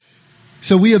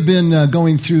So we have been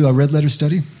going through a red letter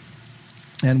study,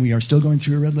 and we are still going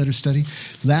through a red letter study.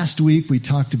 Last week we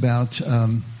talked about,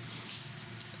 it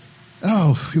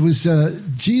was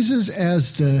Jesus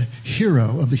as the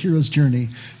hero of the hero's journey,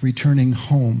 returning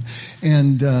home,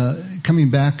 and coming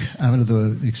back out of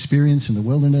the experience in the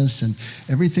wilderness, and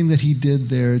everything that he did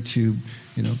there to,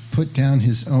 put down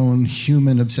his own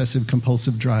human obsessive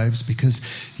compulsive drives, because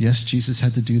yes, Jesus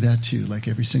had to do that too, like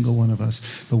every single one of us.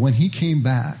 But when he came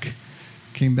back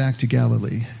to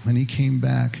Galilee, when he came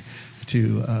back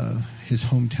to his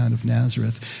hometown of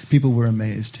Nazareth, people were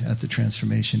amazed at the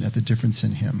transformation, at the difference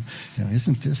in him.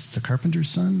 Isn't this the carpenter's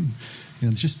son?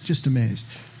 Just amazed.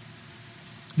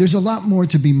 There's a lot more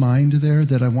to be mined there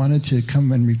that I wanted to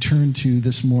come and return to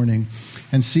this morning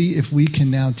and see if we can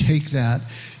now take that.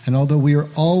 And although we are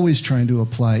always trying to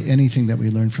apply anything that we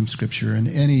learn from Scripture and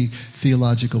any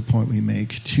theological point we make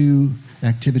to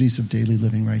activities of daily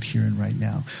living right here and right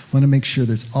now, I want to make sure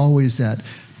there's always that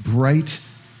bright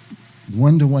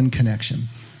one-to-one connection.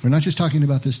 We're not just talking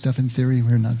about this stuff in theory.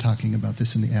 We're not talking about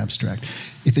this in the abstract.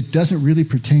 If it doesn't really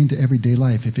pertain to everyday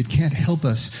life, if it can't help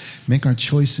us make our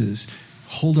choices,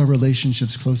 hold our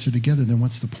relationships closer together, then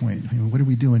what's the point? What are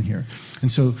we doing here?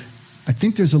 And so I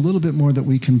think there's a little bit more that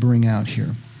we can bring out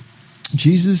here.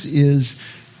 Jesus is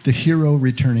the hero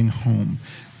returning home.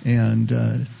 And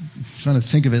it's fun to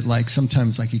think of it like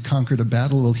sometimes like he conquered a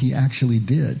battle. Well, he actually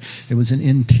did. It was an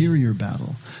interior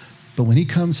battle. But when he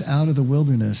comes out of the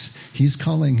wilderness, he's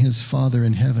calling his Father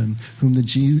in heaven, whom the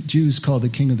Jews call the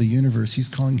King of the universe. He's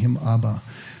calling him Abba,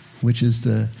 which is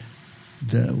the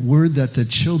word that the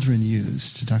children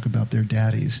use to talk about their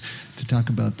daddies, to talk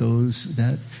about those,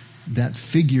 that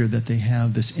figure that they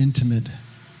have this intimate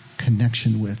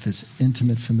connection with, this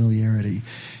intimate familiarity.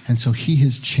 And so he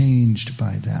is changed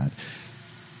by that.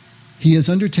 He has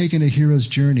undertaken a hero's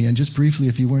journey. And just briefly,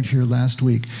 if you weren't here last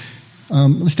week,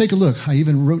 let's take a look. I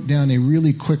even wrote down a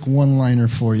really quick one-liner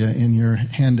for you in your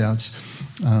handouts.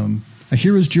 A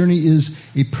hero's journey is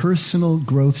a personal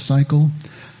growth cycle,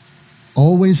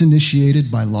 always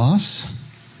initiated by loss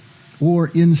or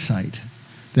insight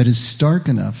that is stark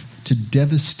enough to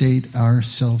devastate our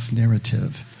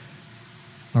self-narrative,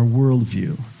 our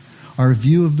worldview, our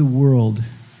view of the world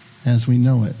as we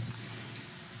know it.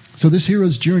 So this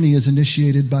hero's journey is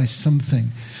initiated by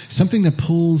something that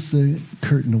pulls the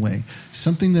curtain away,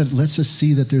 something that lets us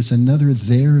see that there's another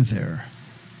there.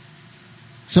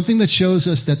 Something that shows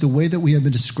us that the way that we have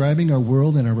been describing our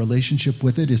world and our relationship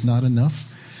with it is not enough.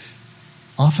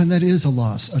 Often that is a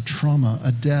loss, a trauma,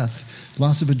 a death,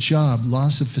 loss of a job,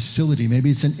 loss of facility. Maybe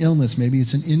it's an illness, maybe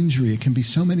it's an injury. It can be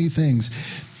so many things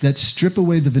that strip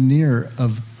away the veneer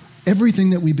of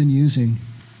everything that we've been using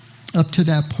up to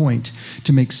that point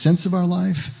to make sense of our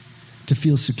life, to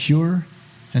feel secure,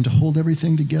 and to hold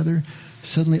everything together.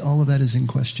 Suddenly all of that is in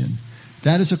question.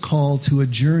 That is a call to a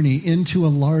journey into a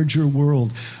larger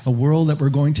world, a world that we're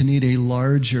going to need a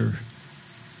larger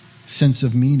sense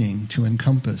of meaning to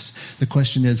encompass. The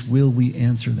question is, will we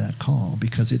answer that call?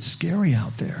 Because it's scary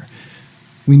out there.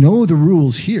 We know the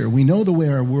rules here. We know the way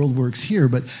our world works here,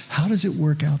 but how does it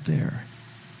work out there?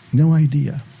 No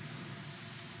idea.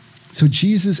 So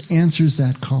Jesus answers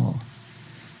that call.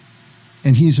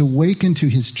 And he's awakened to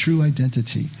his true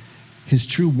identity, his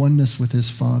true oneness with his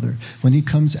Father. When he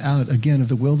comes out again of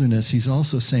the wilderness, he's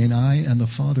also saying, I and the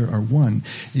Father are one.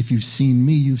 If you've seen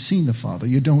me, you've seen the Father.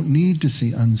 You don't need to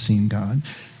see unseen God,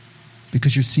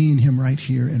 because you're seeing him right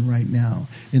here and right now,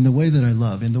 in the way that I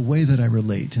love, in the way that I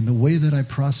relate, in the way that I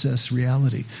process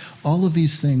reality. All of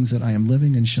these things that I am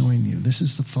living and showing you, this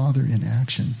is the Father in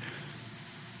action.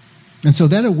 And so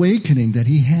that awakening that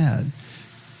he had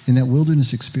in that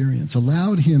wilderness experience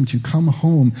allowed him to come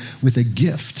home with a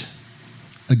gift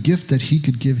that he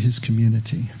could give his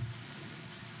community.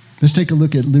 Let's take a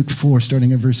look at Luke 4,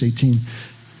 starting at verse 18.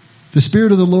 The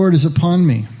Spirit of the Lord is upon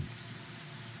me,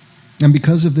 and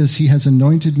because of this he has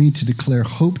anointed me to declare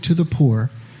hope to the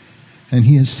poor, and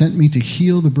he has sent me to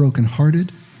heal the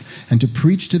brokenhearted, and to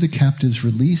preach to the captives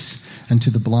release, and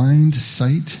to the blind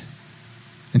sight,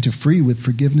 and to free with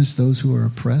forgiveness those who are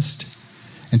oppressed,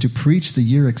 and to preach the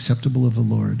year acceptable of the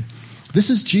Lord. This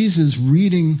is Jesus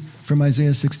reading from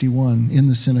Isaiah 61 in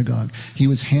the synagogue. He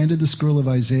was handed the scroll of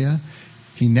Isaiah.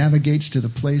 He navigates to the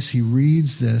place, he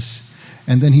reads this,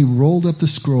 and then he rolled up the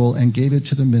scroll and gave it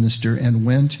to the minister and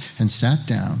went and sat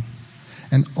down.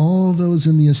 And all those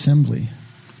in the assembly,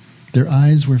 their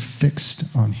eyes were fixed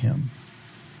on him.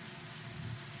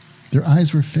 Their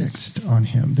eyes were fixed on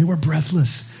him. They were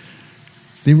breathless.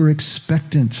 They were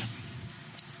expectant.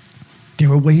 They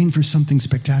were waiting for something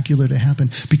spectacular to happen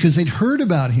because they'd heard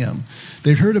about him.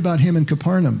 They'd heard about him in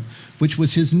Capernaum, which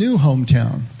was his new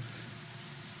hometown.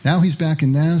 Now he's back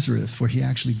in Nazareth, where he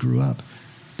actually grew up.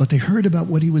 But they heard about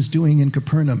what he was doing in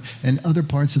Capernaum and other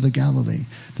parts of the Galilee,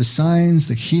 the signs,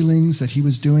 the healings that he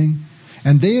was doing.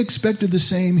 And they expected the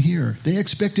same here. They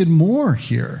expected more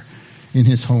here in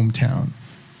his hometown.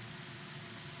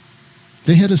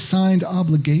 They had a signed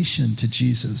obligation to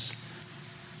Jesus.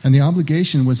 And the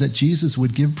obligation was that Jesus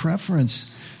would give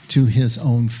preference to his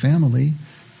own family,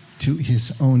 to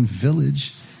his own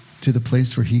village, to the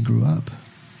place where he grew up.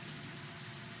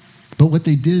 But what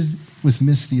they did was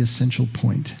miss the essential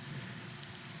point.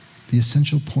 The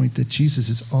essential point that Jesus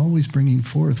is always bringing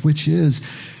forth, which is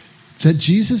that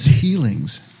Jesus'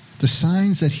 healings, the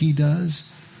signs that he does,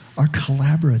 are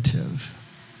collaborative.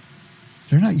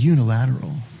 They're not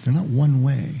unilateral. They're not one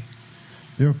way.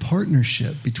 They're a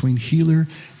partnership between healer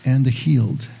and the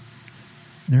healed.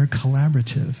 They're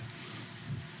collaborative.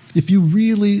 If you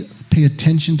really pay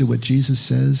attention to what Jesus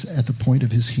says at the point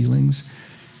of his healings,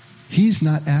 he's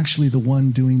not actually the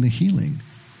one doing the healing.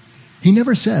 He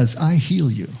never says, I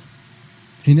heal you.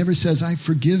 He never says, I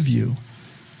forgive you.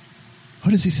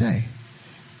 What does he say?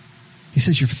 He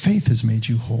says, your faith has made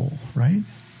you whole, right?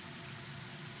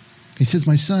 He says,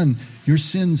 my son, your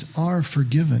sins are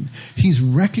forgiven. He's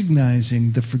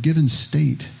recognizing the forgiven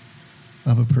state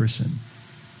of a person.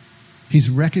 He's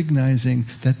recognizing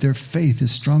that their faith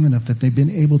is strong enough that they've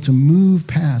been able to move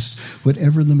past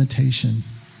whatever limitation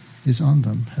is on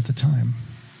them at the time.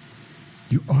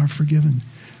 You are forgiven.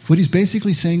 What he's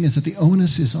basically saying is that the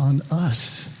onus is on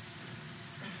us.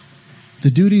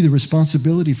 The duty, the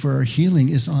responsibility for our healing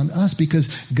is on us because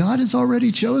God has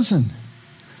already chosen.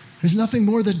 There's nothing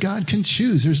more that God can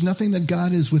choose. There's nothing that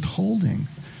God is withholding.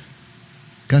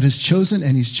 God has chosen,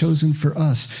 and he's chosen for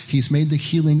us. He's made the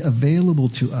healing available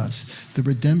to us. The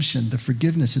redemption, the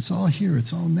forgiveness, it's all here.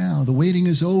 It's all now. The waiting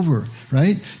is over,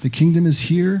 right? The kingdom is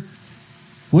here.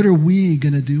 What are we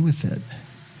going to do with it?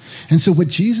 And so what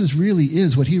Jesus really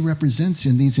is, what he represents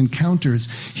in these encounters,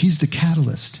 he's the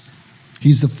catalyst.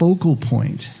 He's the focal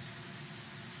point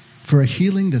for a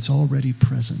healing that's already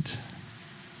present.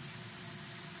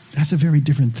 That's a very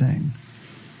different thing.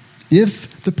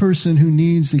 If the person who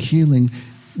needs the healing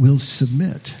will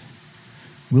submit,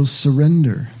 will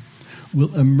surrender,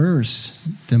 will immerse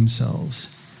themselves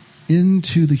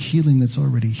into the healing that's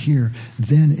already here,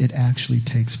 then it actually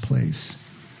takes place.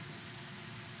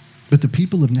 But the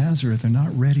people of Nazareth are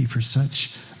not ready for such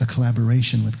a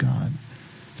collaboration with God.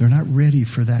 They're not ready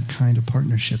for that kind of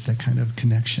partnership, that kind of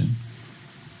connection.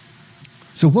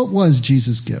 So what was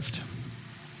Jesus' gift?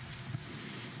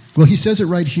 Well, he says it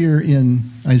right here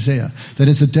in Isaiah, that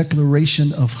it's a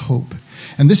declaration of hope.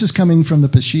 And this is coming from the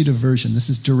Peshitta version. This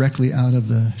is directly out of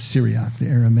the Syriac, the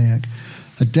Aramaic.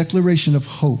 A declaration of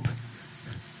hope.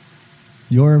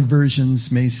 Your versions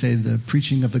may say the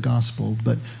preaching of the gospel,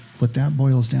 but what that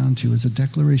boils down to is a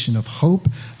declaration of hope,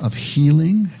 of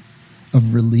healing,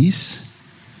 of release,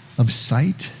 of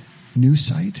sight, new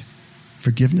sight,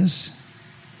 forgiveness.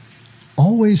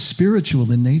 Always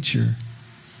spiritual in nature.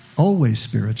 Always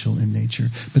spiritual in nature,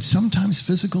 but sometimes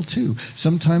physical too.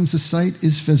 Sometimes the sight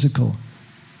is physical.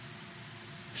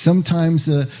 Sometimes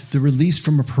the release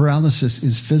from a paralysis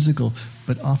is physical,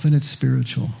 but often it's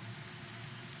spiritual.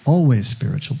 Always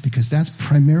spiritual, because that's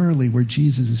primarily where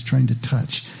Jesus is trying to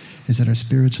touch, is at our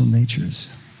spiritual natures.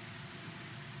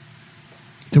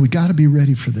 So we got to be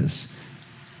ready for this.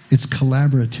 It's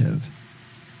collaborative.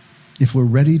 If we're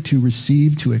ready to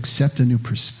receive, to accept a new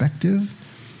perspective,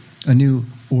 a new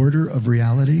order of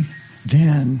reality,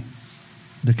 then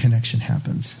the connection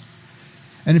happens.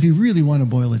 And if you really want to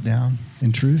boil it down,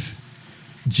 in truth,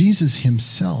 Jesus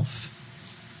himself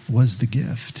was the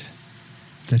gift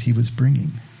that he was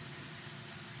bringing.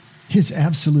 His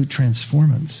absolute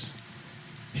transformance,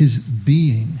 his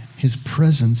being, his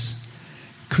presence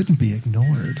couldn't be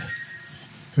ignored.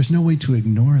 There's no way to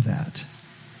ignore that.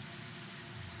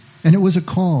 And it was a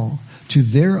call to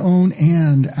their own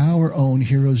and our own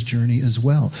hero's journey as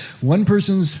well. One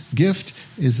person's gift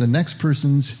is the next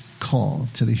person's call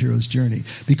to the hero's journey.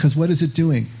 Because what is it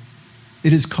doing?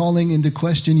 It is calling into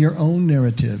question your own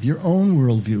narrative, your own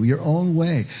worldview, your own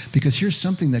way. Because here's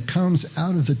something that comes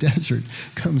out of the desert,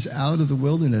 comes out of the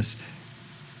wilderness.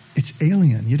 It's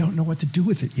alien. You don't know what to do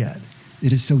with it yet.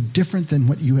 It is so different than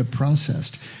what you have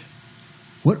processed.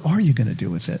 What are you going to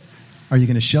do with it? Are you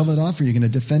going to shove it off? Are you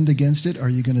going to defend against it? Are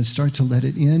you going to start to let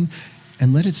it in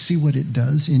and let it see what it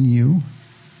does in you?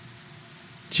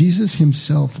 Jesus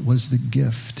himself was the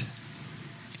gift.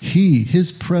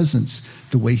 His presence,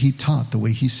 the way he taught, the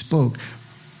way he spoke,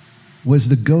 was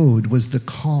the goad, was the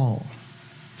call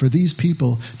for these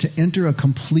people to enter a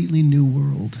completely new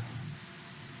world.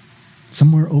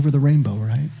 Somewhere over the rainbow,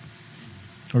 right?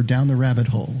 or down the rabbit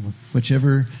hole,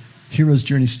 whichever hero's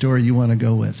journey story you want to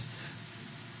go with.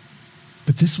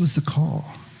 But this was the call.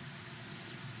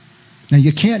 Now,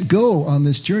 you can't go on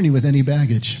this journey with any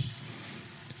baggage.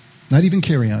 Not even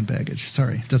carry-on baggage.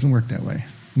 Sorry, it doesn't work that way.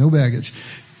 No baggage.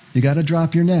 You got to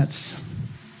drop your nets.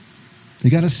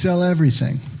 You got to sell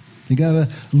everything. You got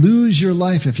to lose your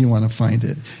life if you want to find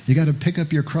it. You got to pick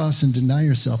up your cross and deny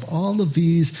yourself. All of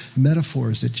these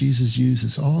metaphors that Jesus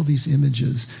uses, all these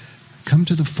images, come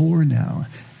to the fore now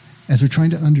as we're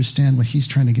trying to understand what he's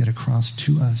trying to get across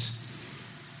to us.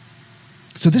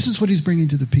 So this is what he's bringing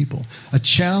to the people. A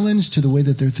challenge to the way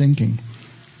that they're thinking.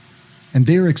 And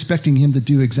they're expecting him to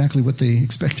do exactly what they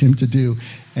expect him to do.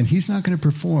 And he's not going to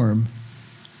perform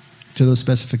to those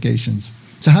specifications.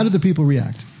 So how did the people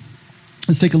react?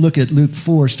 Let's take a look at Luke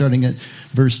 4, starting at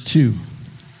verse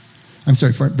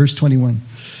 21.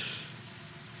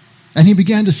 And he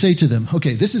began to say to them,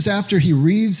 okay, this is after he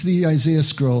reads the Isaiah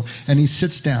scroll and he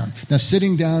sits down. Now,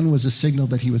 sitting down was a signal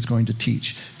that he was going to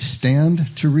teach. Stand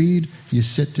to read, you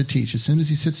sit to teach. As soon as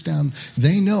he sits down,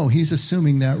 they know he's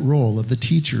assuming that role of the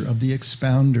teacher, of the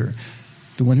expounder,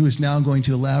 the one who is now going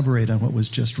to elaborate on what was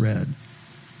just read.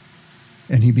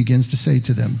 And he begins to say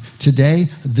to them, today,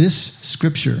 this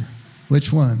scripture,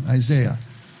 which one? Isaiah,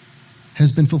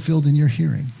 has been fulfilled in your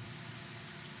hearing.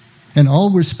 And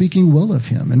all were speaking well of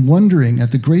him and wondering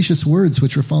at the gracious words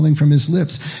which were falling from his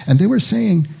lips. And they were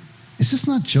saying, is this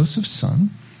not Joseph's son?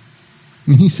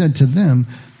 And he said to them,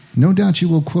 no doubt you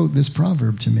will quote this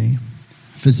proverb to me,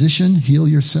 physician, heal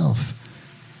yourself.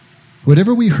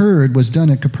 Whatever we heard was done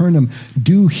at Capernaum,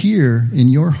 do here in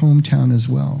your hometown as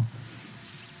well.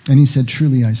 And he said,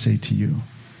 truly I say to you,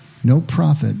 no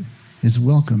prophet is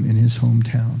welcome in his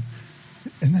hometown.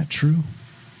 Isn't that true?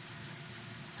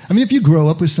 I mean, if you grow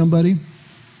up with somebody,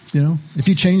 if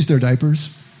you change their diapers,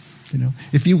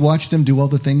 if you watch them do all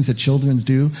the things that children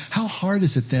do, how hard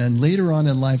is it then later on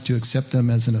in life to accept them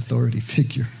as an authority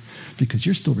figure? Because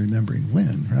you're still remembering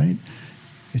when, right?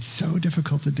 It's so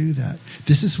difficult to do that.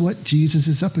 This is what Jesus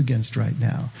is up against right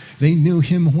now. They knew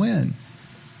him when.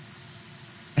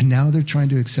 And now they're trying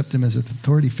to accept him as an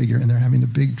authority figure, and they're having a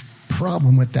big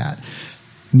problem with that.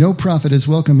 No prophet is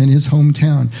welcome in his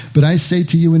hometown. But I say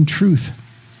to you in truth,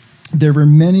 there were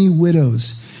many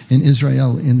widows in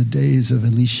Israel in the days of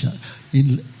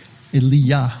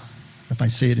Eliah, if I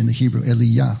say it in the Hebrew,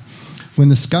 Eliah, when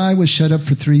the sky was shut up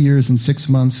for 3 years and 6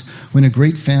 months, when a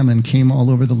great famine came all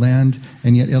over the land,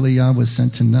 and yet Eliah was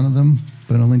sent to none of them,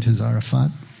 but only to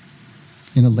Zarephath,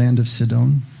 in a land of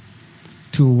Sidon,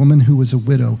 to a woman who was a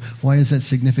widow. Why is that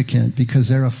significant? Because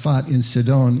Zarephath in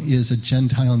Sidon is a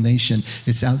Gentile nation.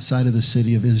 It's outside of the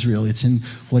city of Israel. It's in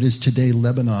what is today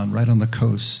Lebanon, right on the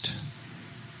coast.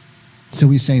 So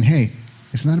he's saying, hey,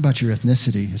 it's not about your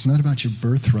ethnicity. It's not about your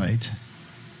birthright.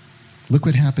 Look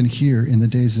what happened here in the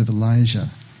days of Elijah.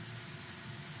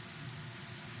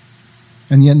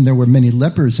 And yet there were many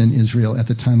lepers in Israel at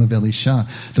the time of Elisha,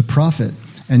 the prophet,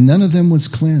 and none of them was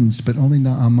cleansed, but only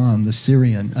Naaman, the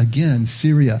Syrian. Again,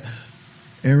 Syria,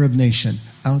 Arab nation,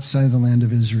 outside the land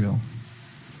of Israel.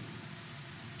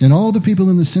 And all the people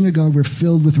in the synagogue were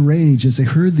filled with rage as they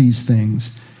heard these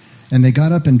things. And they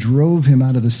got up and drove him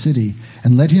out of the city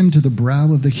and led him to the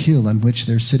brow of the hill on which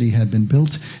their city had been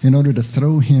built in order to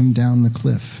throw him down the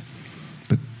cliff.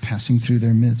 But passing through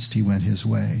their midst, he went his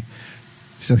way.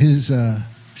 So his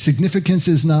significance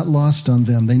is not lost on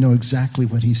them. They know exactly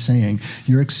what he's saying.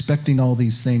 You're expecting all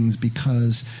these things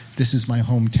because this is my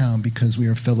hometown, because we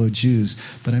are fellow Jews.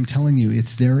 But I'm telling you,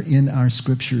 it's there in our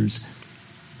scriptures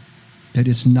that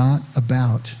it's not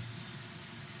about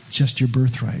just your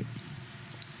birthright.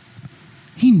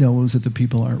 He knows that the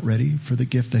people aren't ready for the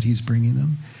gift that he's bringing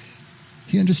them.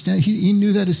 He understands. He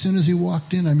knew that as soon as he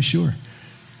walked in, I'm sure.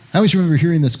 I always remember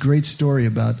hearing this great story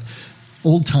about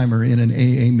old-timer in an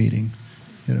AA meeting.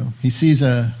 He sees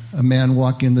a man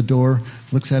walk in the door,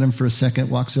 looks at him for a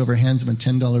second, walks over, hands him a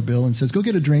 $10 bill and says, go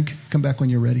get a drink, come back when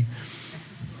you're ready.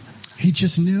 He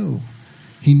just knew.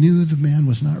 He knew the man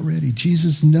was not ready.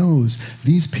 Jesus knows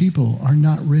these people are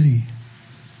not ready.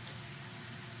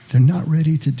 They're not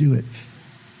ready to do it.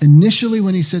 Initially,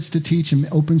 when he sits to teach and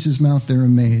opens his mouth, they're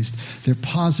amazed. They're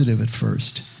positive at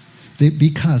first.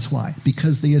 Because why?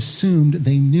 Because they assumed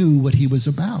they knew what he was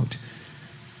about.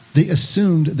 They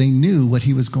assumed they knew what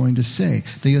he was going to say.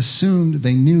 They assumed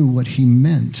they knew what he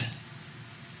meant.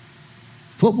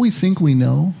 What we think we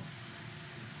know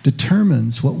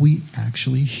determines what we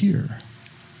actually hear.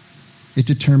 It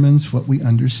determines what we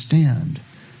understand.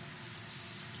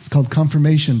 It's called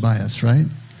confirmation bias, right?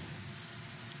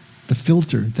 The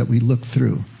filter that we look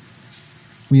through.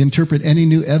 We interpret any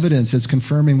new evidence as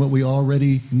confirming what we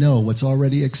already know, what's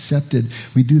already accepted.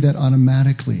 We do that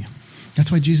automatically.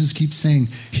 That's why Jesus keeps saying,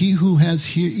 he who has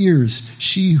ears,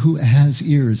 she who has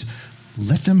ears,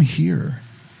 let them hear.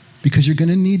 Because you're going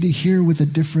to need to hear with a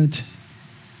different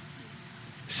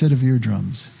set of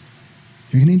eardrums.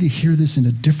 You're going to need to hear this in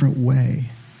a different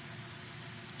way.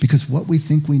 Because what we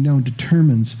think we know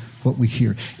determines what we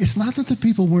hear. It's not that the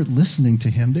people weren't listening to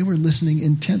him. They were listening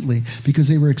intently because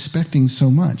they were expecting so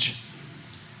much.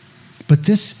 But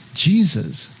this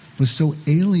Jesus was so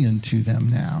alien to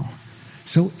them now,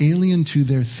 so alien to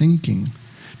their thinking,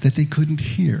 that they couldn't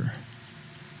hear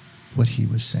what he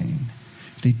was saying.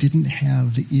 They didn't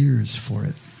have the ears for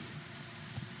it.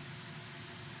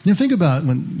 Now think about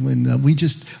when we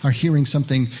just are hearing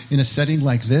something in a setting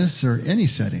like this or any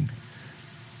setting.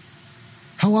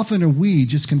 How often are we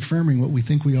just confirming what we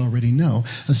think we already know,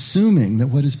 assuming that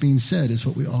what is being said is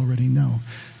what we already know?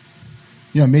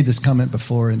 I made this comment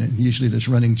before, and usually there's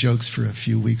running jokes for a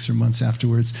few weeks or months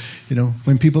afterwards.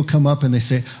 When people come up and they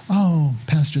say, "Oh,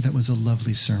 Pastor, that was a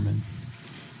lovely sermon."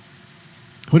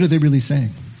 What are they really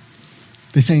saying?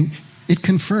 They're saying, it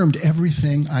confirmed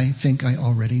everything I think I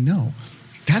already know.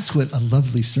 That's what a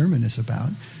lovely sermon is about.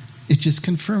 It just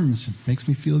confirms, makes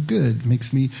me feel good,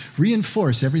 makes me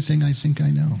reinforce everything I think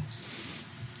I know.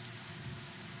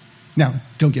 Now,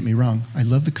 don't get me wrong. I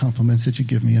love the compliments that you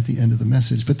give me at the end of the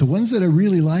message. But the ones that I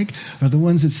really like are the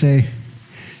ones that say,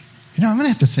 I'm going to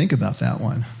have to think about that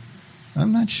one.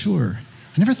 I'm not sure.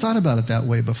 I never thought about it that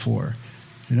way before.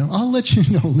 I'll let you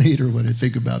know later what I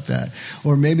think about that.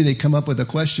 Or maybe they come up with a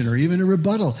question or even a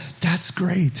rebuttal. That's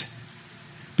great.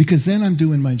 Because then I'm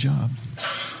doing my job.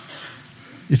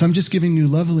 If I'm just giving you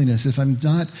loveliness, if I'm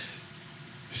not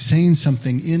saying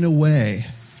something in a way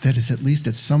that is at least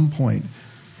at some point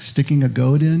sticking a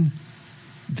goad in,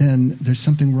 then there's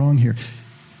something wrong here.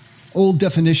 Old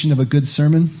definition of a good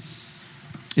sermon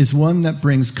is one that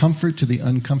brings comfort to the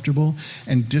uncomfortable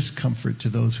and discomfort to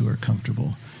those who are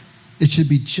comfortable. It should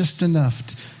be just enough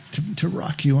to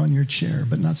rock you on your chair,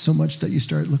 but not so much that you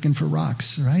start looking for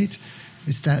rocks, right?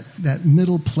 It's that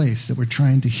middle place that we're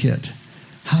trying to hit.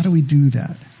 How do we do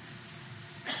that?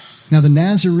 Now, the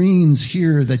Nazarenes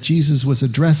here that Jesus was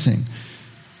addressing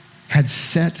had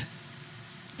set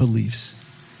beliefs.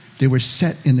 They were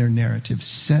set in their narrative,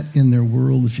 set in their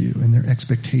worldview and their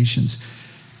expectations.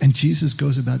 And Jesus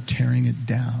goes about tearing it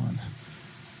down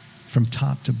from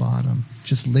top to bottom,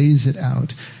 just lays it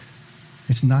out.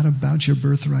 It's not about your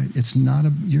birthright.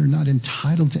 You're not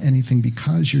entitled to anything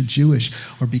because you're Jewish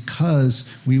or because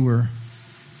we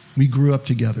grew up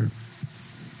together.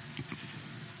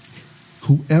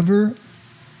 Whoever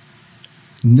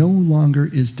no longer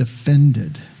is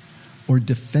defended or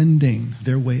defending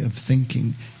their way of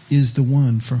thinking is the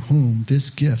one for whom this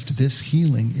gift, this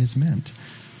healing is meant.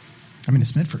 I mean,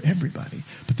 it's meant for everybody,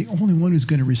 but the only one who's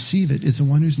going to receive it is the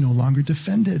one who's no longer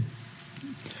defended.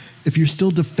 If you're still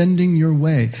defending your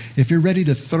way, if you're ready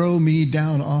to throw me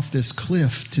down off this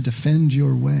cliff to defend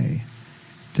your way,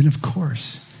 then of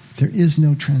course, there is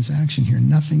no transaction here.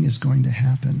 Nothing is going to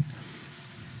happen.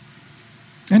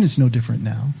 And it's no different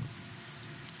now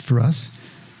for us.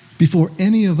 Before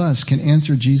any of us can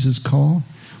answer Jesus' call,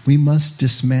 we must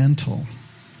dismantle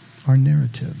our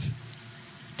narrative.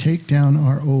 Take down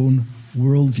our own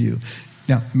worldview.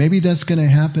 Now, maybe that's going to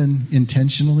happen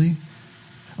intentionally.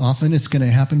 Often it's going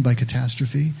to happen by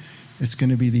catastrophe. It's going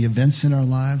to be the events in our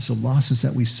lives, the losses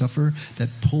that we suffer, that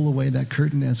pull away that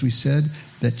curtain, as we said,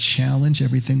 that challenge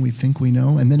everything we think we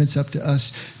know. And then it's up to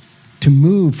us to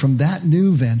move from that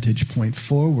new vantage point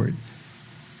forward.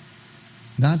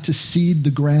 Not to seed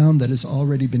the ground that has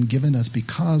already been given us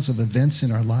because of events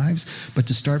in our lives, but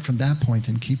to start from that point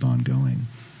and keep on going.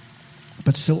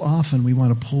 But so often we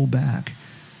want to pull back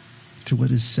to what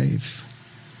is safe.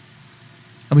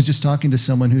 I was just talking to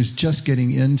someone who's just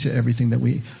getting into everything that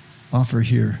we offer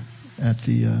here at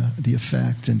the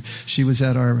Effect, and she was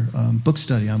at our book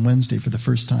study on Wednesday for the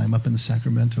first time up in the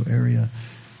Sacramento area.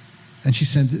 And she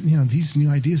said, these new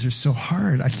ideas are so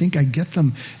hard. I think I get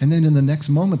them, and then in the next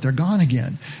moment they're gone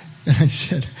again. And I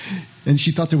said, and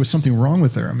she thought there was something wrong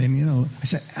with her. I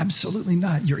said, absolutely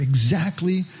not. You're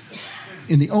exactly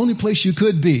in the only place you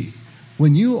could be.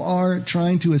 When you are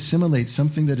trying to assimilate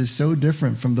something that is so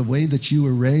different from the way that you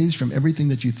were raised, from everything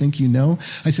that you think you know.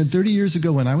 I said 30 years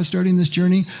ago when I was starting this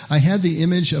journey, I had the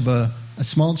image of a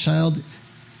small child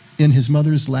in his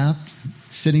mother's lap,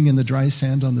 sitting in the dry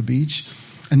sand on the beach,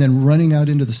 and then running out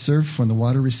into the surf when the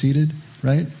water receded,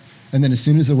 right? And then as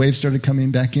soon as the waves started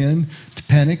coming back in, to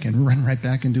panic and run right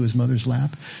back into his mother's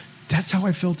lap. That's how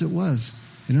I felt it was.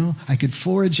 I could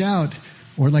forage out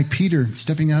Or like Peter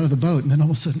stepping out of the boat, and then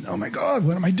all of a sudden, oh my God,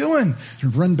 what am I doing?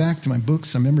 And run back to my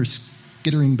books. I remember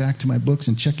skittering back to my books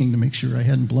and checking to make sure I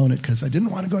hadn't blown it because I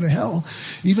didn't want to go to hell,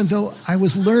 even though I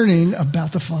was learning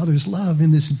about the Father's love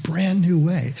in this brand new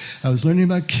way. I was learning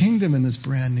about kingdom in this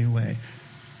brand new way.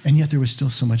 And yet there was still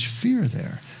so much fear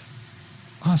there.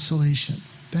 Oscillation,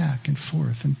 back and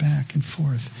forth and back and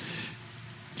forth.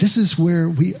 This is where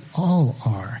we all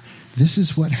are. This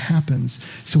is what happens.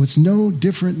 So it's no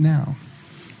different now.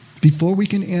 Before we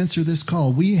can answer this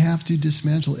call, we have to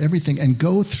dismantle everything and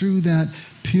go through that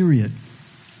period,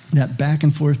 that back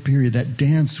and forth period, that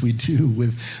dance we do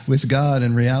with God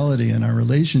and reality and our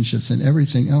relationships and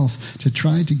everything else to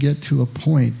try to get to a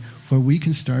point where we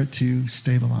can start to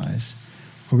stabilize,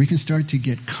 where we can start to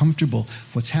get comfortable.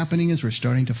 What's happening is we're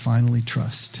starting to finally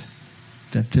trust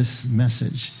that this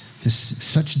message, this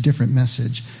such different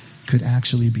message, could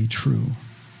actually be true.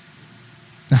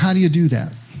 Now, how do you do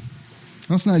that?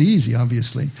 Well, it's not easy,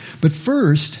 obviously. But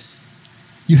first,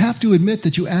 you have to admit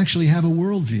that you actually have a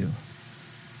worldview.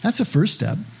 That's the first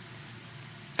step.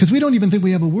 Because we don't even think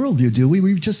we have a worldview, do we?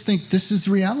 We just think this is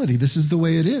reality. This is the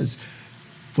way it is.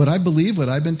 What I believe, what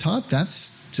I've been taught,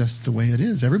 that's just the way it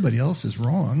is. Everybody else is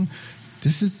wrong.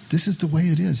 This is the way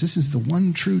it is. This is the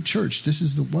one true church. This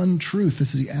is the one truth.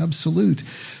 This is the absolute.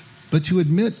 But to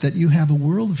admit that you have a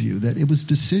worldview, that it was a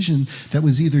decision that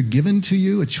was either given to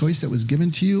you, a choice that was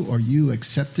given to you, or you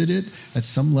accepted it at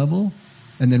some level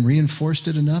and then reinforced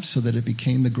it enough so that it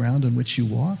became the ground on which you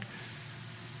walk.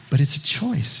 But it's a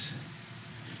choice.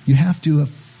 You have to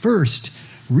first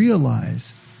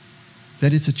realize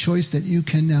that it's a choice that you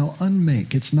can now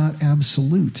unmake. It's not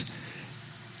absolute.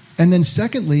 And then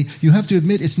secondly, you have to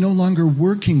admit it's no longer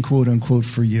working, quote unquote,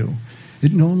 for you.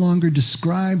 It no longer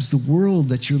describes the world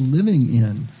that you're living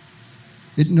in.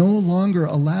 It no longer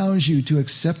allows you to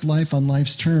accept life on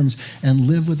life's terms and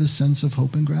live with a sense of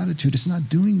hope and gratitude. It's not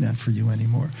doing that for you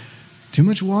anymore. Too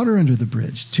much water under the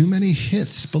bridge. Too many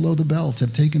hits below the belt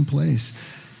have taken place.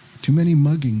 Too many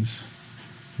muggings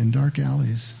in dark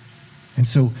alleys. And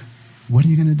so, what are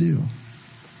you going to do?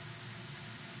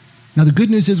 Now, the good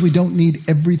news is we don't need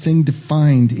everything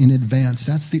defined in advance.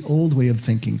 That's the old way of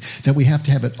thinking, that we have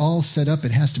to have it all set up.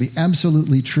 It has to be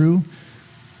absolutely true.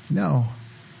 No,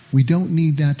 we don't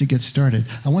need that to get started.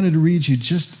 I wanted to read you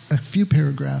just a few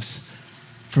paragraphs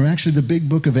from actually the big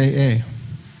book of AA.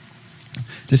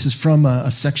 This is from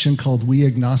a section called We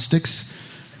Agnostics,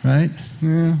 right?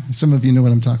 Yeah, some of you know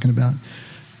what I'm talking about.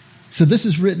 So this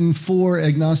is written for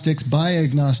agnostics, by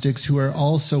agnostics who are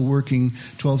also working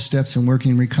 12 steps and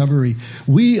working recovery.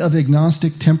 We of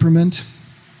agnostic temperament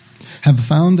have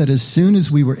found that as soon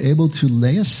as we were able to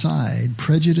lay aside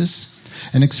prejudice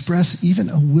and express even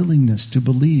a willingness to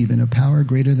believe in a power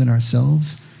greater than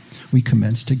ourselves, we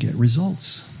commenced to get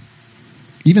results.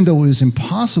 Even though it was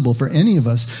impossible for any of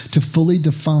us to fully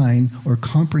define or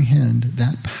comprehend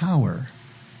that power,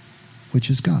 which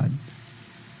is God.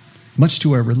 Much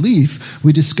to our relief,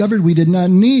 we discovered we did not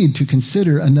need to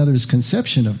consider another's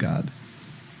conception of God.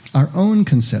 Our own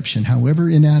conception, however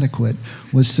inadequate,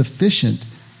 was sufficient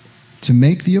to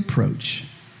make the approach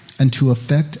and to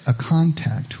effect a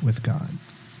contact with God,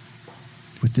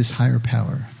 with this higher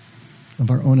power of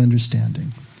our own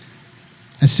understanding.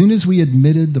 As soon as we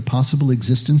admitted the possible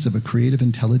existence of a creative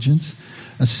intelligence,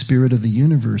 a spirit of the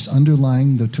universe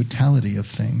underlying the totality of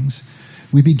things,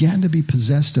 we began to be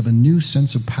possessed of a new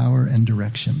sense of power and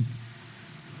direction,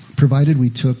 provided we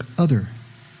took other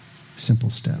simple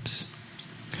steps.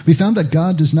 We found that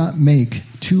God does not make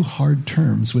too hard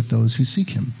terms with those who seek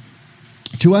Him.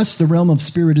 To us, the realm of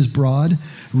spirit is broad,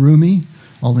 roomy,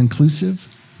 all-inclusive,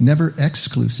 never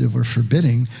exclusive or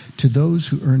forbidding to those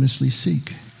who earnestly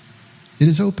seek. It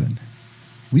is open,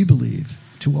 we believe,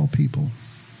 to all people.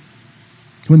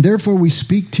 When therefore we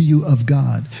speak to you of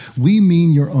God, we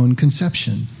mean your own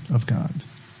conception of God.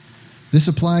 This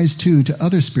applies too to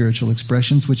other spiritual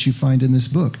expressions which you find in this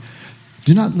book.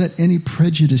 Do not let any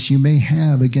prejudice you may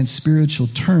have against spiritual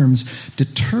terms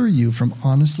deter you from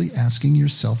honestly asking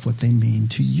yourself what they mean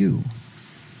to you.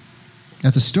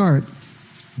 At the start,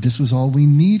 this was all we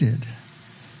needed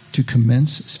to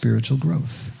commence spiritual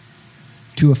growth,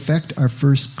 to effect our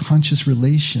first conscious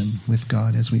relation with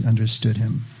God as we understood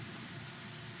Him.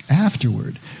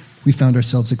 Afterward, we found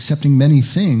ourselves accepting many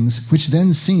things which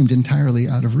then seemed entirely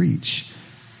out of reach.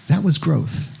 That was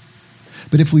growth.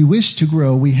 But if we wished to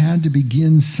grow, we had to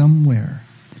begin somewhere.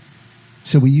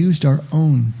 So we used our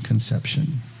own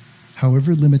conception,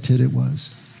 however limited it was.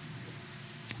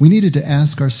 We needed to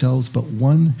ask ourselves but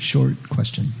one short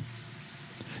question.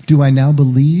 Do I now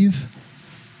believe,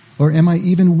 or am I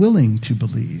even willing to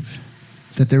believe,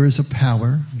 that there is a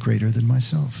power greater than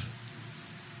myself?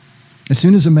 As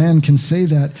soon as a man can say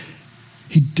that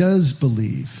he does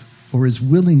believe or is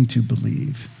willing to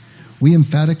believe, we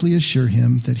emphatically assure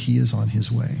him that he is on his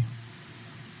way.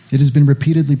 It has been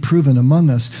repeatedly proven among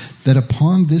us that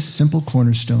upon this simple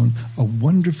cornerstone, a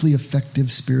wonderfully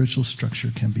effective spiritual structure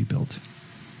can be built.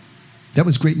 That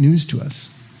was great news to us.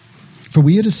 For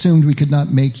we had assumed we could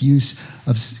not make use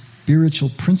of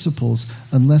spiritual principles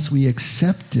unless we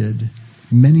accepted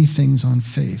many things on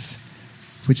faith,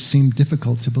 which seemed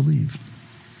difficult to believe.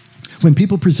 When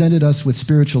people presented us with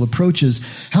spiritual approaches,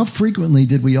 how frequently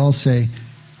did we all say,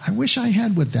 "I wish I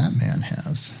had what that man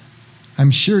has.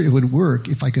 I'm sure it would work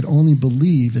if I could only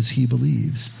believe as he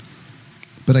believes.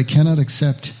 But I cannot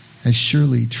accept as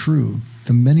surely true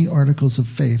the many articles of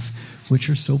faith which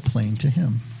are so plain to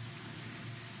him."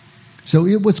 So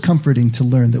it was comforting to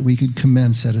learn that we could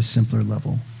commence at a simpler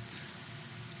level.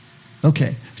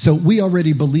 Okay, so we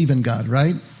already believe in God,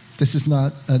 right? This is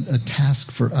not a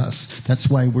task for us. That's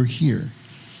why we're here.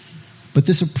 But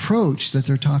this approach that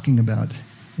they're talking about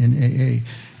in AA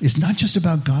is not just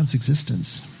about God's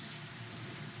existence.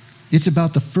 It's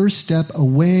about the first step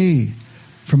away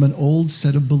from an old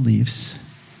set of beliefs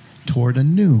toward a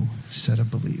new set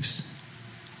of beliefs.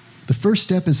 The first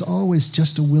step is always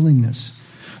just a willingness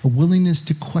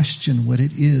to question what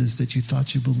it is that you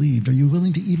thought you believed. Are you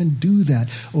willing to even do that?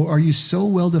 Or are you so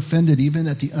well defended even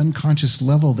at the unconscious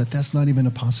level that that's not even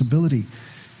a possibility?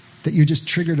 That you're just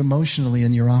triggered emotionally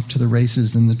and you're off to the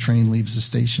races and the train leaves the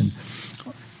station?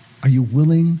 Are you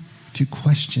willing to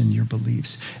question your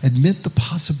beliefs? Admit the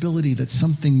possibility that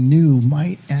something new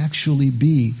might actually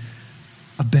be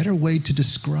a better way to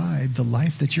describe the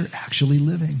life that you're actually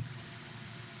living.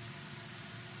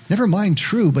 Never mind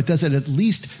true, but does it at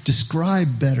least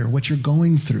describe better what you're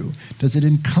going through? Does it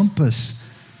encompass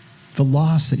the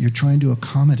loss that you're trying to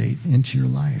accommodate into your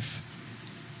life?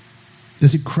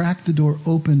 Does it crack the door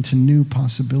open to new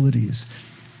possibilities?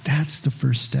 That's the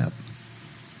first step.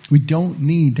 We don't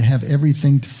need to have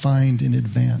everything defined in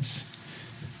advance.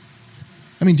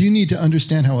 I mean, do you need to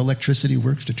understand how electricity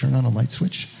works to turn on a light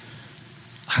switch?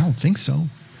 I don't think so.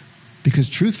 Because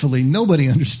truthfully, nobody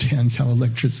understands how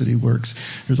electricity works.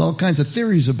 There's all kinds of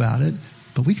theories about it,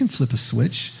 but we can flip a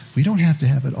switch. We don't have to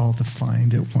have it all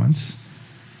defined at once.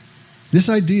 This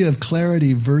idea of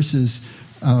clarity versus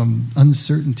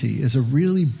uncertainty is a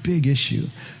really big issue,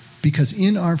 because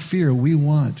in our fear, we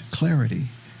want clarity.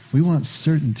 We want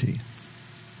certainty.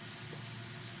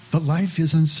 But life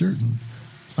is uncertain.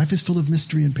 Life is full of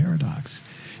mystery and paradox.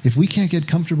 If we can't get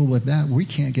comfortable with that, we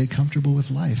can't get comfortable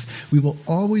with life. We will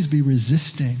always be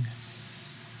resisting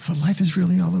what life is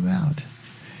really all about.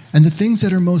 And the things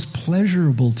that are most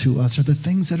pleasurable to us are the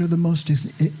things that are the most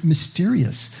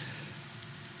mysterious.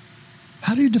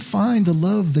 How do you define the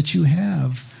love that you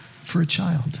have for a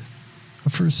child,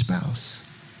 or for a spouse,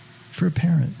 for a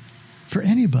parent, for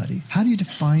anybody? How do you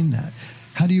define that?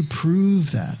 How do you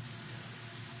prove that?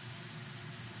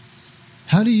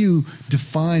 How do you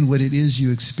define what it is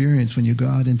you experience when you go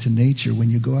out into nature, when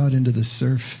you go out into the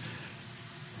surf,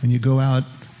 when you go out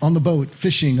on the boat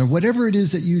fishing, or whatever it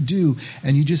is that you do,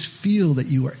 and you just feel that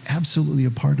you are absolutely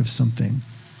a part of something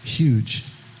huge,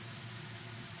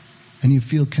 and you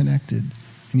feel connected,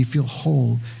 and you feel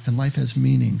whole, and life has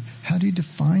meaning? How do you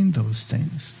define those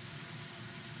things?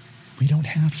 We don't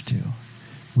have to.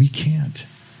 We can't.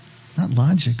 Not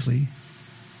logically.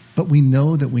 But we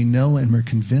know that we know, and we're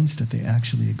convinced that they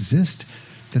actually exist,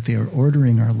 that they are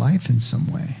ordering our life in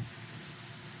some way.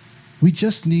 We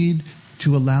just need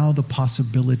to allow the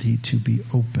possibility to be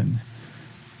open,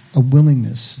 a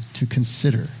willingness to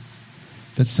consider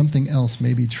that something else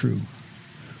may be true.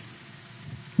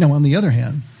 Now, on the other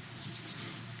hand,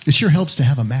 it sure helps to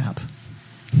have a map.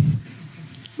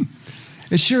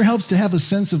 It sure helps to have a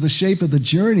sense of the shape of the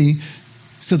journey,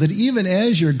 so that even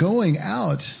as you're going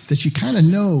out, that you kind of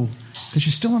know that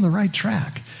you're still on the right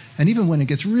track. And even when it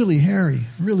gets really hairy,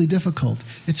 really difficult,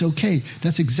 it's okay.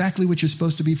 That's exactly what you're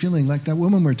supposed to be feeling, like that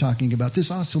woman we're talking about.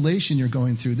 This oscillation you're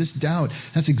going through, this doubt,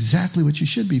 that's exactly what you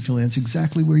should be feeling. It's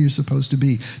exactly where you're supposed to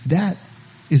be. That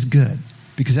is good,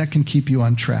 because that can keep you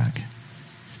on track.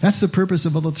 That's the purpose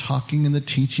of all the talking and the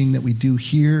teaching that we do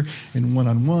here in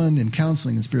one-on-one, in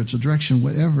counseling, in spiritual direction,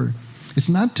 whatever. It's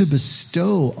not to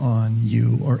bestow on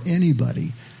you or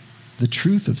anybody the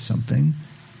truth of something.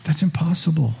 That's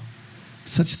impossible.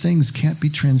 Such things can't be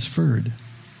transferred.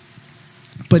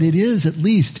 But it is at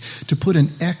least to put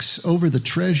an X over the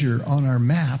treasure on our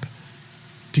map,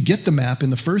 to get the map in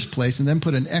the first place, and then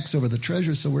put an X over the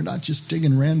treasure so we're not just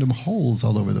digging random holes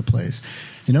all over the place.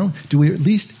 You know, do we at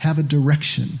least have a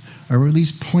direction? Or we're at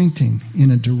least pointing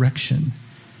in a direction?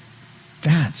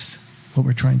 That's what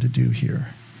we're trying to do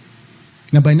here.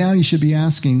 Now, by now you should be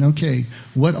asking, okay,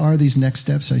 what are these next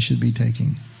steps I should be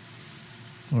taking?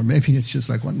 Or maybe it's just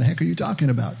like, what in the heck are you talking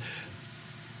about?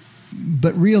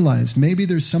 But realize maybe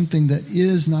there's something that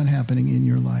is not happening in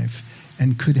your life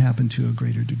and could happen to a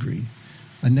greater degree.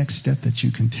 A next step that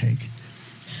you can take.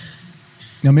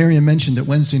 Now, Marian mentioned that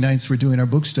Wednesday nights we're doing our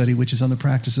book study, which is on the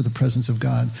practice of the presence of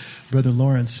God, Brother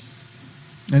Lawrence.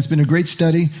 And it's been a great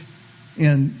study,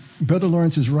 and Brother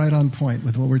Lawrence is right on point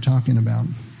with what we're talking about.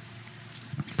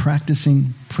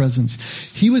 Practicing presence.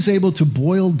 He was able to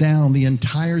boil down the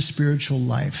entire spiritual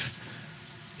life,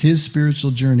 his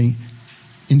spiritual journey,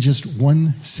 in just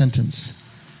one sentence.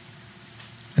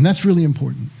 And that's really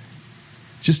important.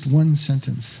 Just one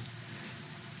sentence.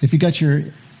 If you got your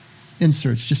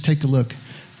inserts, just take a look.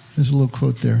 There's a little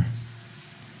quote there.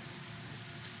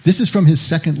 This is from his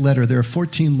second letter. There are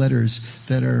 14 letters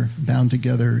that are bound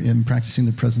together in practicing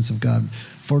the presence of God.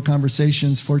 4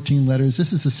 conversations, 14 letters.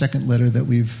 This is the second letter that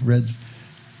we've read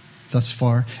thus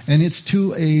far. And it's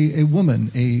to a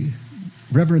woman, a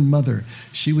Reverend Mother.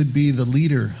 She would be the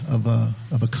leader of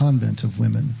a convent of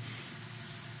women.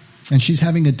 And she's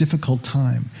having a difficult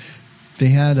time. They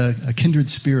had a kindred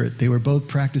spirit. They were both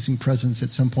practicing presence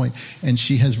at some point, and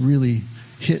she has really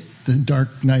hit the dark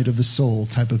night of the soul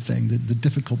type of thing, the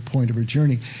difficult point of her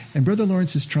journey. And Brother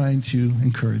Lawrence is trying to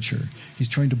encourage her. He's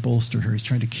trying to bolster her. He's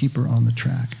trying to keep her on the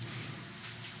track.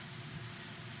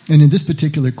 And in this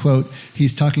particular quote,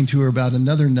 he's talking to her about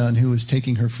another nun who was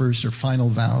taking her first or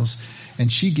final vows,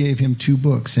 and she gave him 2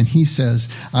 books. And he says,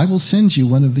 I will send you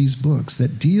one of these books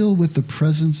that deal with the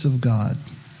presence of God.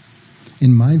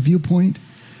 In my viewpoint,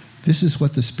 this is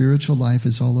what the spiritual life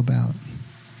is all about.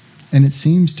 And it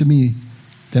seems to me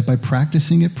that by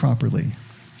practicing it properly,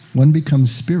 one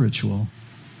becomes spiritual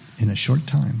in a short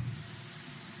time.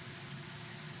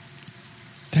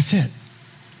 That's it.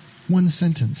 One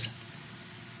sentence.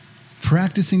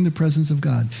 Practicing the presence of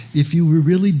God. If you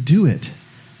really do it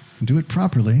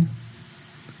properly,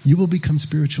 you will become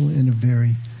spiritual in a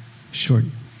very short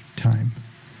time.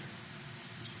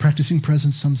 Practicing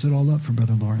presence sums it all up for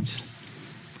Brother Lawrence.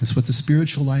 It's what the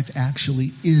spiritual life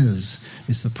actually is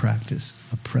the practice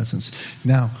of presence.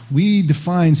 Now, we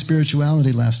defined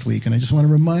spirituality last week, and I just want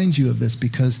to remind you of this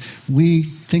because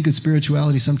we think of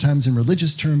spirituality sometimes in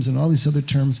religious terms and all these other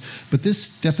terms, but this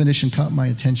definition caught my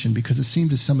attention because it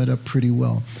seemed to sum it up pretty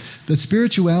well. That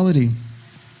spirituality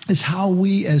is how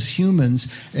we as humans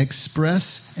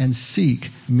express and seek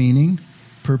meaning,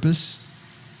 purpose,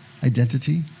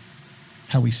 identity,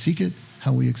 how we seek it,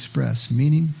 how we express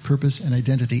meaning, purpose, and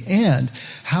identity, and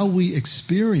how we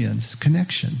experience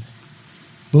connection,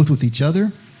 both with each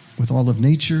other, with all of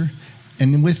nature,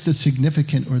 and with the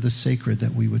significant or the sacred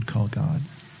that we would call God.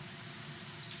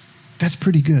 That's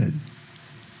pretty good.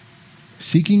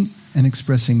 Seeking and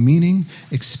expressing meaning,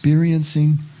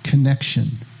 experiencing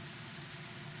connection.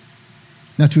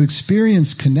 Now, to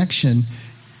experience connection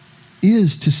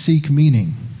is to seek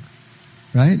meaning,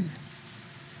 right?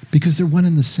 Because they're one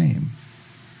and the same.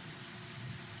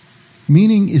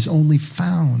 Meaning is only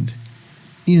found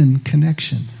in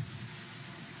connection.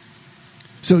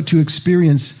 So to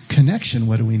experience connection,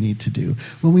 what do we need to do?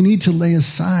 Well, we need to lay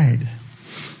aside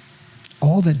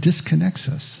all that disconnects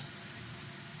us.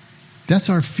 That's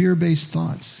our fear-based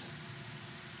thoughts.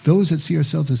 Those that see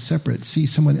ourselves as separate, see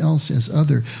someone else as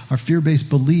other, our fear-based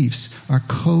beliefs, our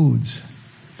codes.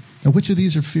 Now, which of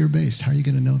these are fear-based? How are you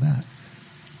going to know that?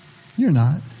 You're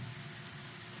not.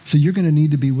 So you're going to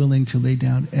need to be willing to lay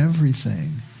down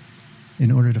everything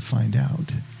in order to find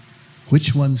out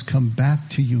which ones come back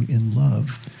to you in love.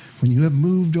 When you have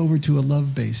moved over to a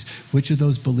love base, which of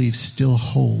those beliefs still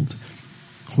hold?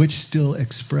 Which still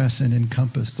express and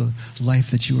encompass the life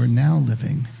that you are now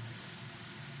living?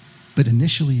 But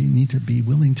initially you need to be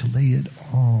willing to lay it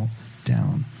all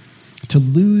down. To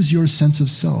lose your sense of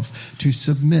self, to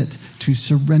submit, to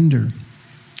surrender,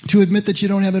 to admit that you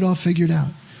don't have it all figured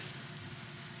out.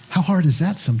 How hard is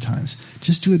that sometimes?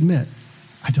 Just to admit,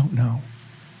 I don't know.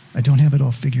 I don't have it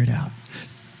all figured out.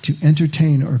 To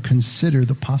entertain or consider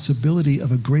the possibility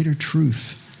of a greater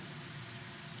truth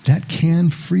that can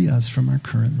free us from our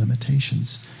current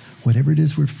limitations. Whatever it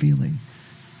is we're feeling,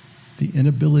 the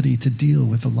inability to deal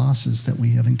with the losses that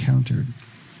we have encountered.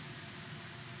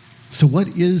 So what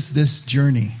is this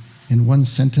journey? In one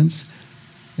sentence,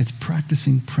 it's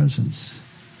practicing presence.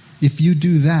 If you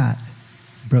do that,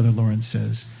 Brother Lawrence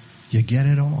says, you get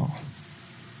it all.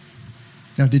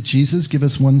 Now, did Jesus give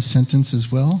us one sentence as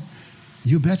well?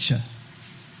 You betcha.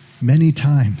 Many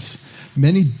times.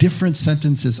 Many different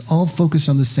sentences, all focused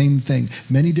on the same thing.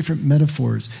 Many different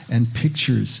metaphors and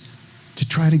pictures to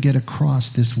try to get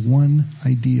across this one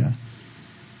idea.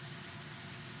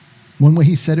 One way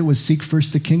he said it was, seek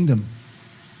first the kingdom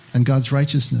and God's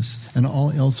righteousness, and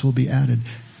all else will be added.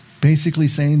 Basically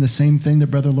saying the same thing that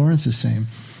Brother Lawrence is saying.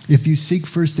 If you seek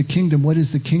first the kingdom, what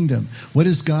is the kingdom? What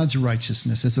is God's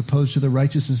righteousness as opposed to the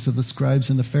righteousness of the scribes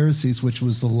and the Pharisees, which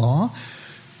was the law?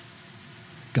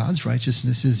 God's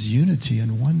righteousness is unity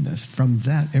and oneness. From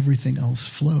that, everything else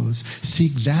flows.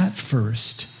 Seek that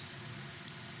first,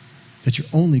 that you're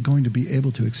only going to be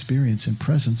able to experience in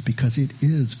presence, because it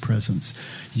is presence.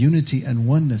 Unity and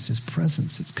oneness is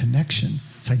presence. It's connection.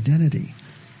 It's identity.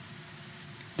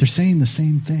 They're saying the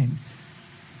same thing.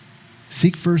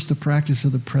 Seek first the practice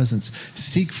of the presence.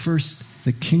 Seek first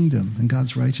the kingdom and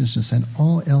God's righteousness, and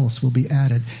all else will be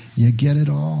added. You get it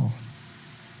all.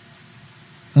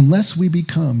 Unless we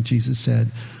become, Jesus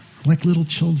said, like little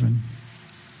children,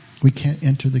 we can't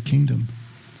enter the kingdom.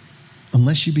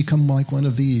 Unless you become like one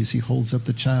of these, he holds up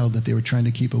the child that they were trying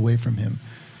to keep away from him.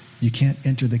 You can't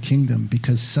enter the kingdom,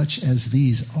 because such as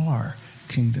these are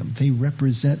kingdom. They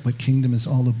represent what kingdom is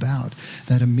all about.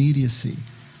 That immediacy,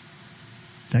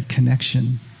 that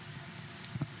connection,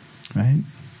 right?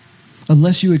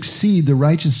 Unless you exceed the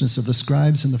righteousness of the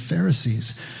scribes and the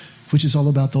Pharisees, which is all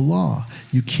about the law,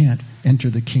 you can't enter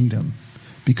the kingdom,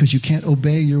 because you can't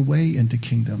obey your way into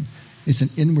kingdom. It's an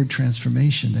inward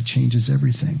transformation that changes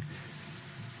everything.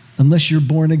 Unless you're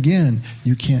born again,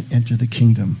 you can't enter the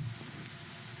kingdom.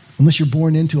 Unless you're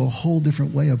born into a whole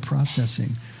different way of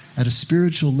processing at a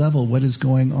spiritual level what is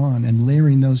going on, and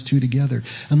layering those two together.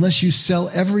 Unless you sell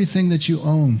everything that you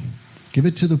own, give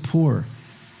it to the poor,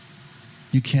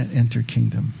 you can't enter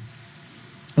kingdom.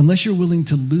 Unless you're willing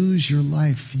to lose your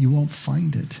life, you won't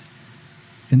find it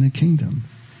in the kingdom.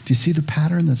 Do you see the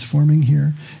pattern that's forming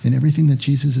here in everything that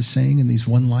Jesus is saying in these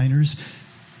one-liners?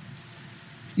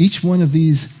 Each one of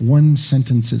these one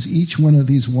sentences, each one of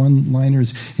these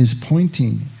one-liners is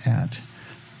pointing at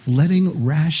letting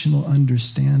rational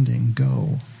understanding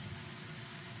go,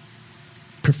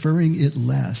 preferring it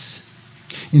less,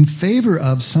 in favor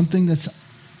of something that's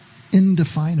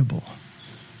indefinable,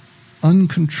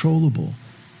 uncontrollable.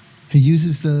 He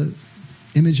uses the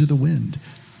image of the wind.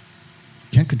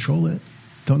 Can't control it.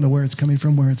 Don't know where it's coming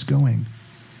from, where it's going.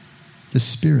 The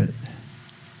Spirit.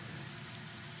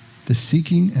 The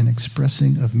seeking and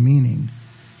expressing of meaning,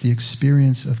 the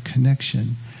experience of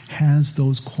connection, has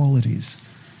those qualities.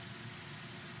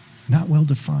 Not well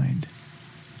defined,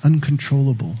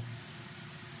 uncontrollable,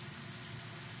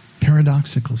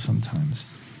 paradoxical sometimes.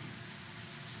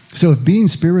 So if being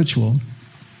spiritual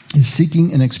is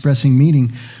seeking and expressing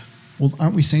meaning, well,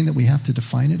 aren't we saying that we have to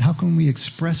define it? How can we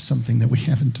express something that we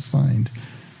haven't defined?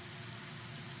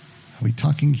 Are we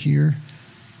talking here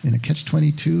in a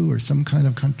catch-22 or some kind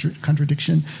of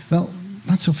contradiction? Well,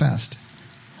 not so fast.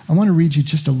 I want to read you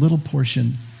just a little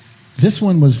portion. This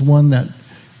one was one that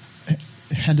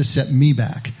had to set me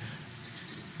back,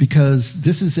 because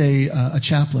this is a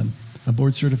chaplain, a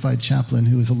board-certified chaplain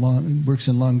who works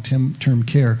in long-term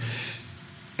care.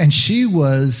 And she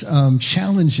was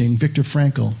challenging Viktor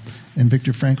Frankl and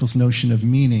Viktor Frankl's notion of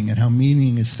meaning and how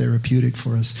meaning is therapeutic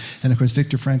for us. And of course,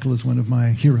 Viktor Frankl is one of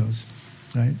my heroes,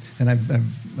 right? And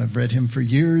I've read him for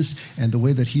years, and the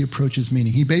way that he approaches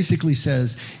meaning. He basically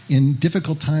says, in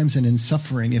difficult times and in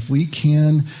suffering, if we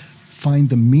can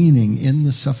find the meaning in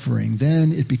the suffering,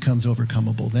 then it becomes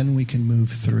overcomable. Then we can move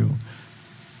through.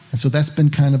 And so that's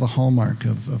been kind of a hallmark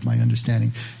of my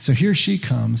understanding. So here she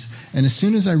comes, and as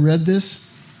soon as I read this,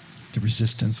 the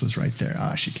resistance was right there.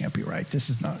 She can't be right. This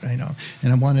is not, I know.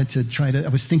 And I wanted to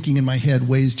I was thinking in my head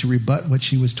ways to rebut what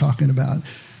she was talking about,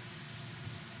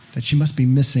 that she must be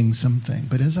missing something.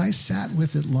 But as I sat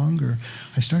with it longer,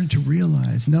 I started to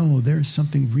realize, no, there's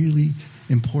something really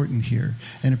important here.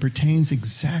 And it pertains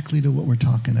exactly to what we're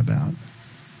talking about.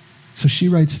 So she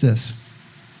writes this.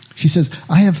 She says,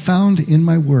 I have found in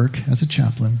my work as a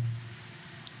chaplain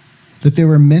that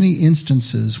there are many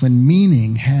instances when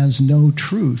meaning has no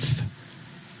truth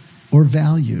or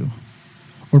value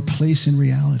or place in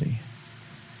reality.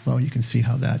 Well, you can see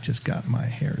how that just got my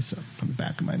hairs up on the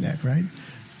back of my neck, right?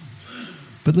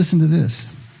 But listen to this.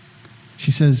 She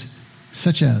says,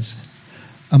 such as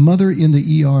a mother in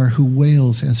the ER who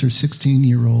wails as her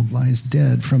 16-year-old lies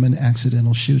dead from an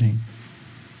accidental shooting.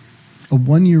 A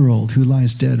 1-year-old who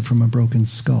lies dead from a broken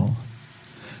skull.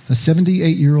 A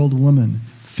 78-year-old woman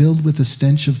filled with the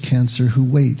stench of cancer who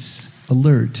waits,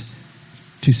 alert,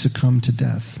 to succumb to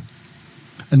death.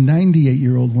 A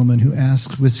 98-year-old woman who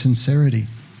asks with sincerity,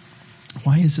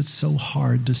 why is it so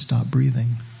hard to stop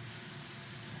breathing?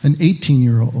 An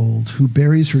 18-year-old who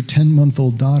buries her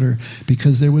 10-month-old daughter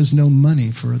because there was no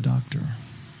money for a doctor.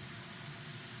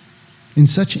 In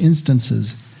such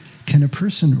instances, can a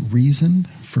person reason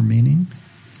for meaning?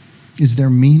 Is there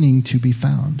meaning to be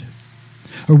found?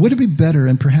 Or would it be better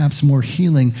and perhaps more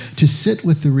healing to sit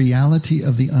with the reality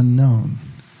of the unknown,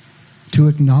 to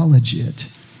acknowledge it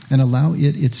and allow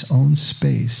it its own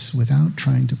space without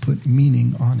trying to put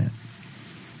meaning on it?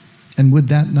 And would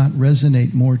that not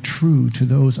resonate more true to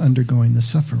those undergoing the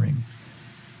suffering?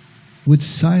 Would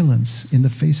silence in the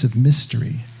face of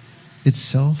mystery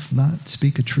itself not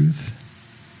speak a truth?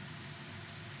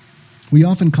 We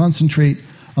often concentrate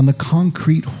on the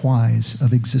concrete whys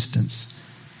of existence,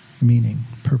 meaning,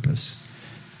 purpose.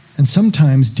 And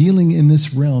sometimes dealing in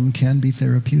this realm can be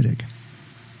therapeutic.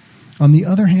 On the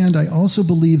other hand, I also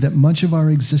believe that much of our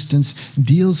existence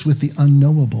deals with the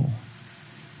unknowable,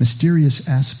 mysterious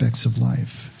aspects of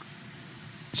life.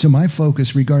 So my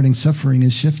focus regarding suffering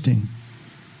is shifting.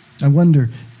 I wonder,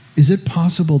 is it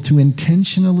possible to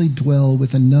intentionally dwell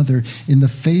with another in the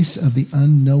face of the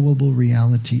unknowable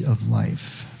reality of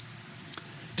life?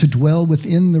 To dwell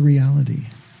within the reality,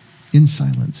 in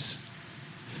silence.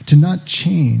 To not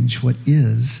change what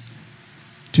is,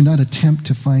 to not attempt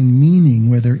to find meaning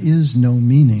where there is no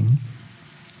meaning,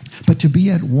 but to be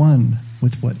at one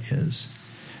with what is,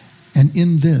 and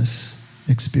in this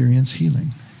experience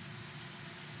healing.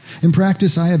 In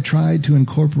practice, I have tried to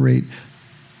incorporate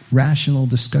rational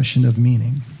discussion of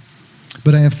meaning,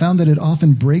 but I have found that it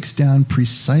often breaks down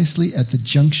precisely at the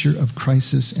juncture of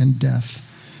crisis and death,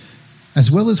 as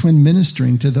well as when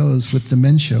ministering to those with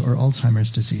dementia or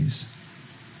Alzheimer's disease.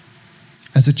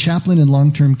 As a chaplain in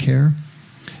long-term care,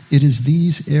 it is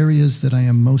these areas that I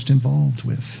am most involved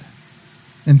with,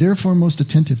 and therefore most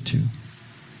attentive to.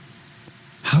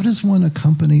 How does one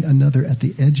accompany another at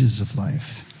the edges of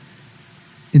life,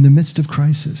 in the midst of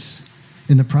crisis,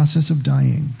 in the process of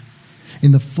dying,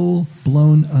 in the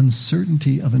full-blown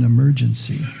uncertainty of an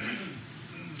emergency,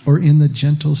 or in the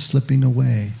gentle slipping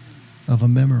away of a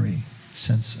memory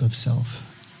sense of self?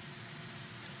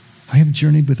 I have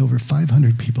journeyed with over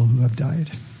 500 people who have died.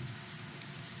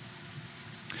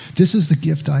 This is the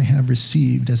gift I have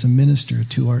received as a minister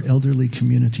to our elderly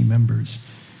community members.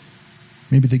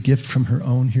 Maybe the gift from her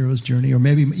own hero's journey, or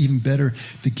maybe even better,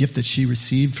 the gift that she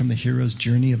received from the hero's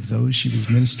journey of those she was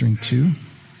ministering to.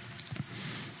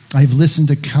 I've listened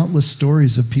to countless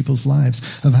stories of people's lives,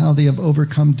 of how they have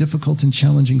overcome difficult and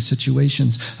challenging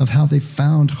situations, of how they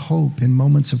found hope in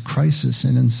moments of crisis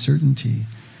and uncertainty,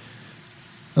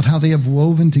 of how they have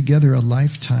woven together a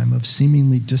lifetime of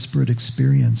seemingly disparate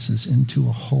experiences into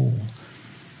a whole,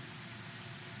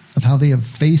 of how they have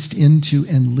faced into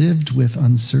and lived with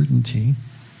uncertainty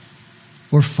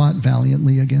or fought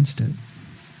valiantly against it,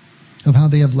 of how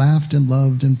they have laughed and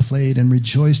loved and played and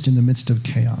rejoiced in the midst of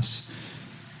chaos,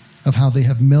 of how they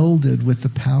have melded with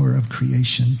the power of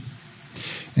creation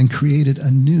and created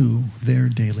anew their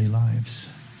daily lives.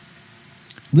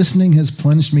 Listening has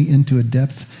plunged me into a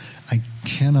depth I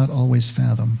cannot always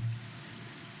fathom,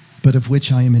 but of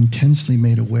which I am intensely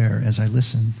made aware as I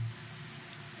listen.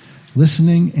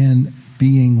 Listening and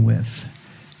being with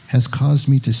has caused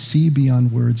me to see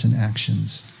beyond words and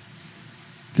actions.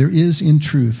 There is, in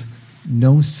truth,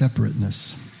 no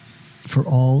separateness, for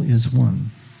all is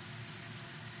one,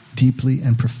 deeply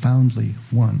and profoundly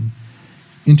one,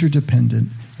 interdependent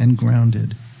and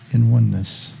grounded in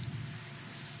oneness.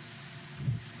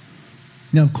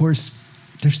 Now, of course,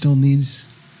 there still needs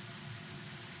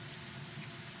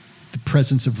the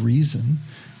presence of reason.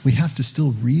 We have to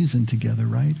still reason together,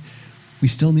 right? We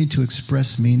still need to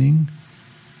express meaning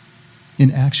in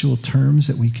actual terms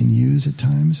that we can use at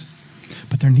times.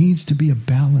 But there needs to be a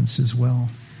balance as well.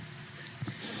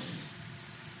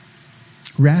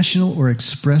 Rational or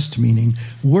expressed meaning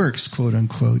works, quote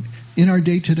unquote, in our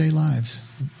day-to-day lives.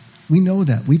 We know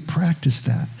that. We practice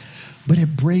that. But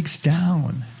it breaks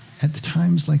down at the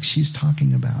times like she's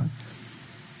talking about.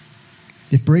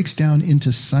 It breaks down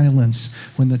into silence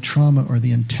when the trauma or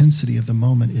the intensity of the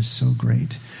moment is so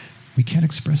great. We can't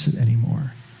express it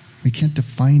anymore. We can't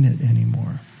define it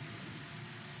anymore.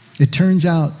 It turns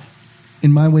out,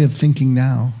 in my way of thinking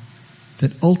now,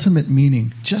 that ultimate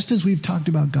meaning, just as we've talked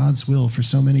about God's will for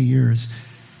so many years,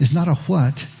 is not a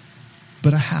what,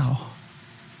 but a how.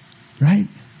 Right?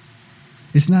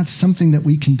 It's not something that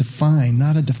we can define,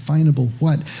 not a definable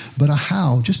what, but a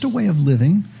how, just a way of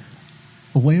living,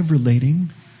 a way of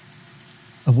relating,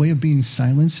 a way of being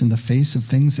silenced in the face of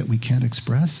things that we can't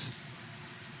express.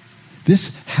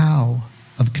 This how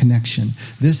of connection,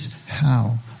 this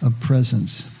how of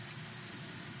presence,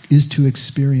 is to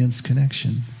experience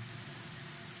connection,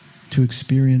 to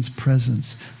experience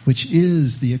presence, which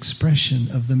is the expression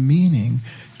of the meaning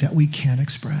that we can't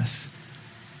express.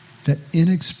 That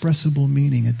inexpressible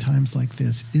meaning at times like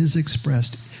this is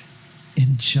expressed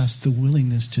in just the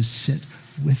willingness to sit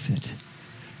with it,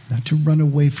 not to run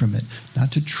away from it,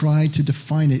 not to try to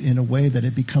define it in a way that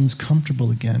it becomes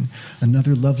comfortable again.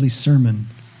 Another lovely sermon,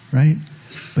 right?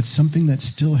 But something that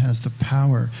still has the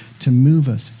power to move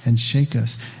us and shake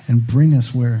us and bring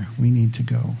us where we need to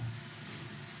go.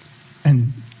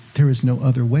 And there is no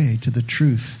other way to the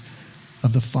truth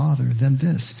of the Father than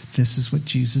this. This is what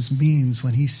Jesus means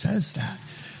when he says that.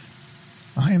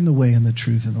 I am the way and the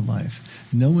truth and the life.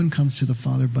 No one comes to the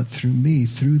Father but through me,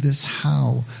 through this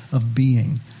how of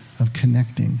being, of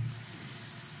connecting.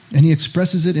 And he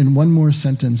expresses it in one more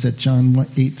sentence at John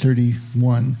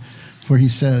 8:31, where he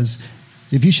says,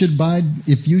 if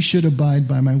you should abide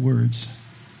by my words,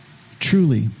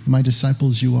 truly my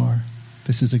disciples you are.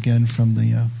 This is again from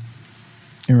the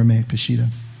Aramaic Peshitta.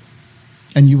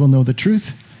 And you will know the truth,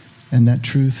 and that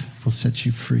truth will set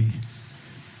you free.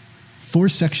 4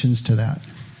 sections to that.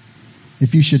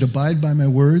 If you should abide by my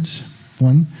words,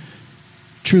 1,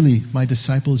 truly my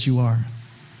disciples you are.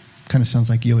 Kind of sounds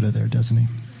like Yoda there, doesn't he?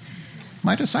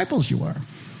 My disciples you are.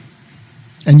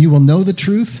 And you will know the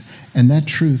truth, and that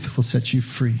truth will set you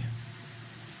free.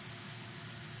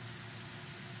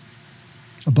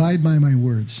 Abide by my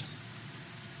words.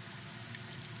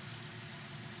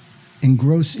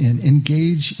 Engross in,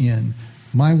 engage in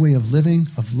my way of living,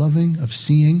 of loving, of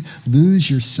seeing. Lose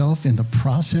yourself in the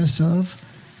process of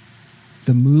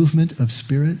the movement of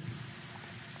spirit.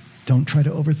 Don't try to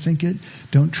overthink it.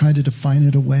 Don't try to define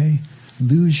it away.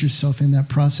 Lose yourself in that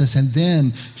process. And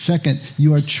then, second,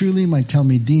 you are truly my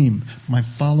talmidim, my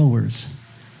followers.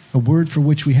 A word for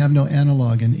which we have no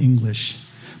analog in English.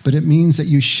 But it means that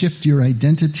you shift your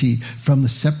identity from the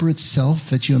separate self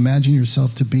that you imagine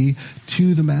yourself to be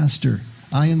to the Master.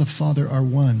 I and the Father are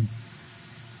one.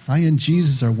 I and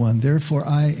Jesus are one. Therefore,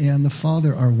 I and the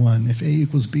Father are one. If A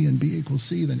equals B and B equals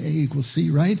C, then A equals C,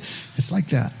 right? It's like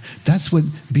that. That's what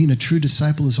being a true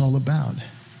disciple is all about.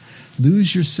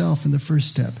 Lose yourself in the first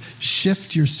step.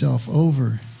 Shift yourself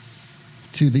over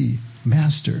to the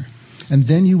Master. And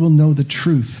then you will know the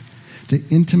truth, the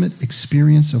intimate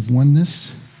experience of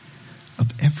oneness of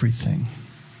everything.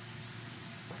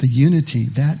 The unity,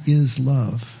 that is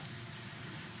love.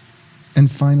 And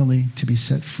finally, to be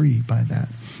set free by that.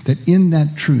 That in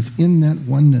that truth, in that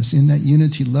oneness, in that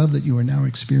unity love that you are now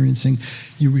experiencing,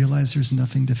 you realize there's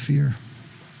nothing to fear.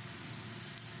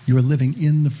 You are living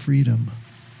in the freedom,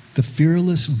 the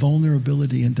fearless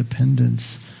vulnerability and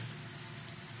dependence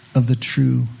of the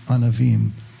true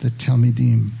Anavim, the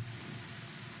Talmidim.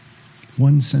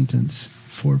 1 sentence,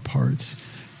 4 parts.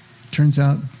 Turns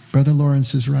out Brother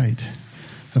Lawrence is right.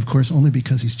 Of course, only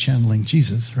because he's channeling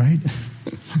Jesus, right?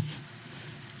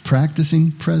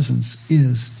 Practicing presence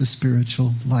is the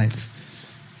spiritual life.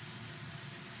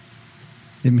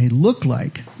 It may look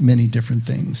like many different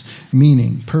things: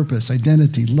 meaning, purpose,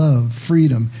 identity, love,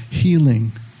 freedom,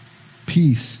 healing,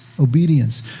 peace,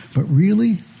 obedience. But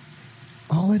really,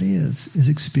 all it is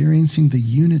experiencing the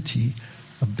unity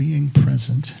of being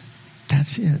present.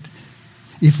 That's it.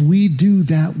 If we do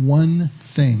that one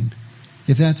thing,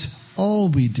 if that's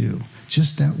all we do,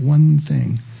 just that one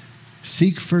thing,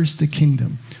 seek first the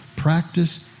kingdom,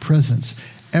 practice presence,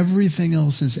 everything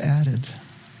else is added.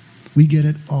 We get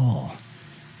it all.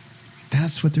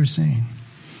 That's what they're saying.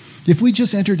 If we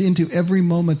just entered into every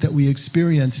moment that we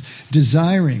experience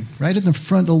desiring, right in the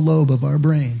frontal lobe of our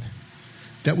brain,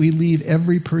 that we leave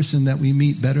every person that we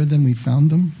meet better than we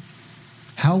found them,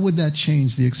 how would that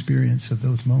change the experience of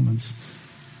those moments?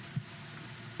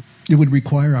 It would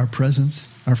require our presence,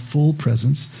 our full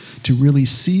presence, to really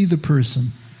see the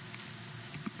person,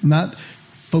 not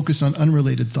focus on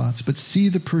unrelated thoughts, but see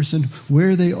the person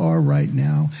where they are right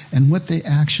now and what they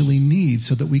actually need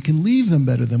so that we can leave them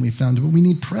better than we found them. But we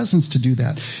need presence to do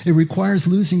that. It requires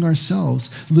losing ourselves,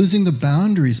 losing the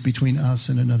boundaries between us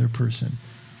and another person,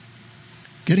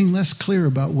 getting less clear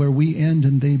about where we end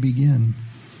and they begin.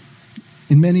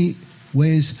 In many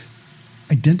ways,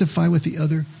 identify with the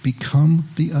other, become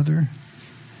the other.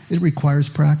 It requires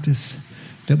practice,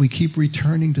 that we keep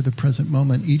returning to the present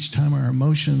moment each time our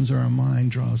emotions or our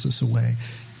mind draws us away,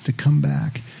 to come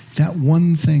back. That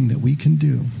one thing that we can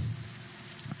do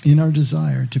in our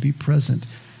desire to be present,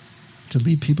 to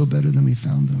leave people better than we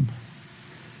found them.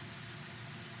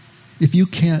 If you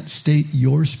can't state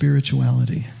your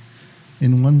spirituality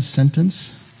in 1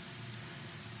 sentence,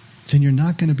 then you're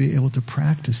not going to be able to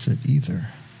practice it either.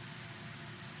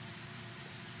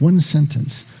 1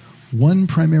 sentence, 1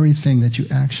 primary thing that you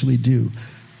actually do.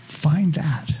 Find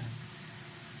that.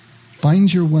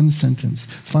 Find your 1 sentence.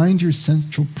 Find your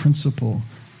central principle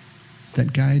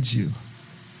that guides you.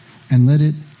 And let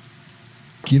it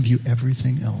give you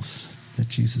everything else that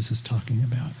Jesus is talking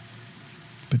about.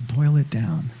 But boil it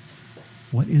down.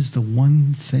 What is the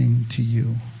one thing to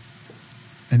you?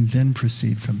 And then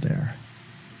proceed from there.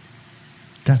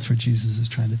 That's where Jesus is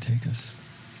trying to take us.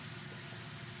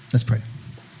 Let's pray.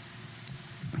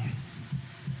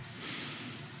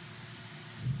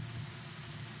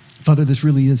 Father, this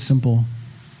really is simple.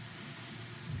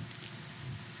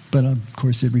 But of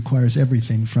course, it requires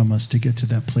everything from us to get to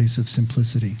that place of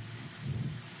simplicity.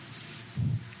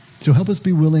 So help us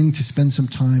be willing to spend some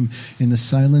time in the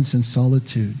silence and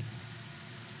solitude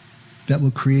that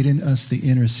will create in us the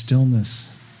inner stillness,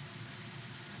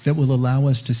 that will allow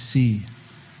us to see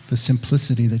the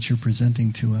simplicity that you're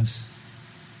presenting to us.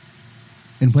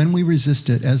 And when we resist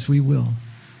it, as we will,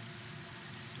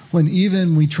 when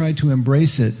even we try to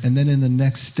embrace it, and then in the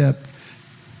next step,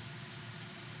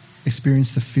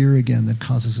 experience the fear again that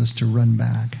causes us to run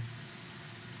back,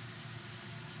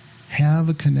 have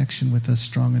a connection with us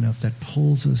strong enough that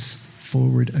pulls us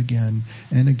forward again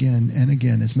and again and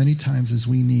again, as many times as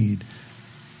we need,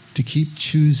 to keep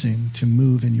choosing to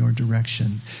move in your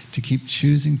direction, to keep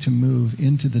choosing to move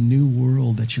into the new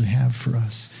world that you have for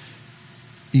us,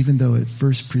 even though it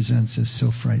first presents as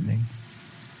so frightening.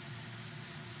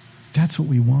 That's what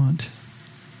we want.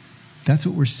 That's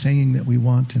what we're saying that we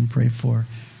want and pray for,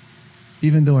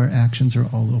 even though our actions are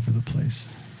all over the place.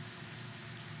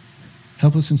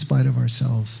 Help us in spite of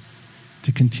ourselves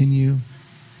to continue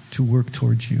to work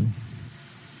towards you,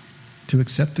 to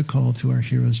accept the call to our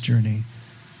hero's journey,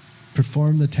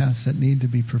 perform the tasks that need to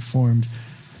be performed,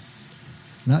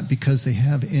 not because they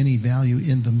have any value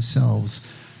in themselves,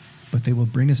 but they will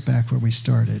bring us back where we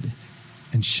started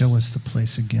and show us the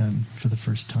place again for the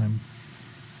first time.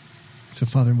 So,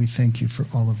 Father, we thank you for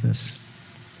all of this.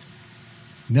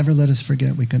 Never let us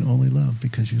forget we can only love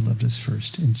because you loved us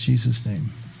first. In Jesus'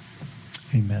 name,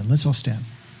 amen. Let's all stand.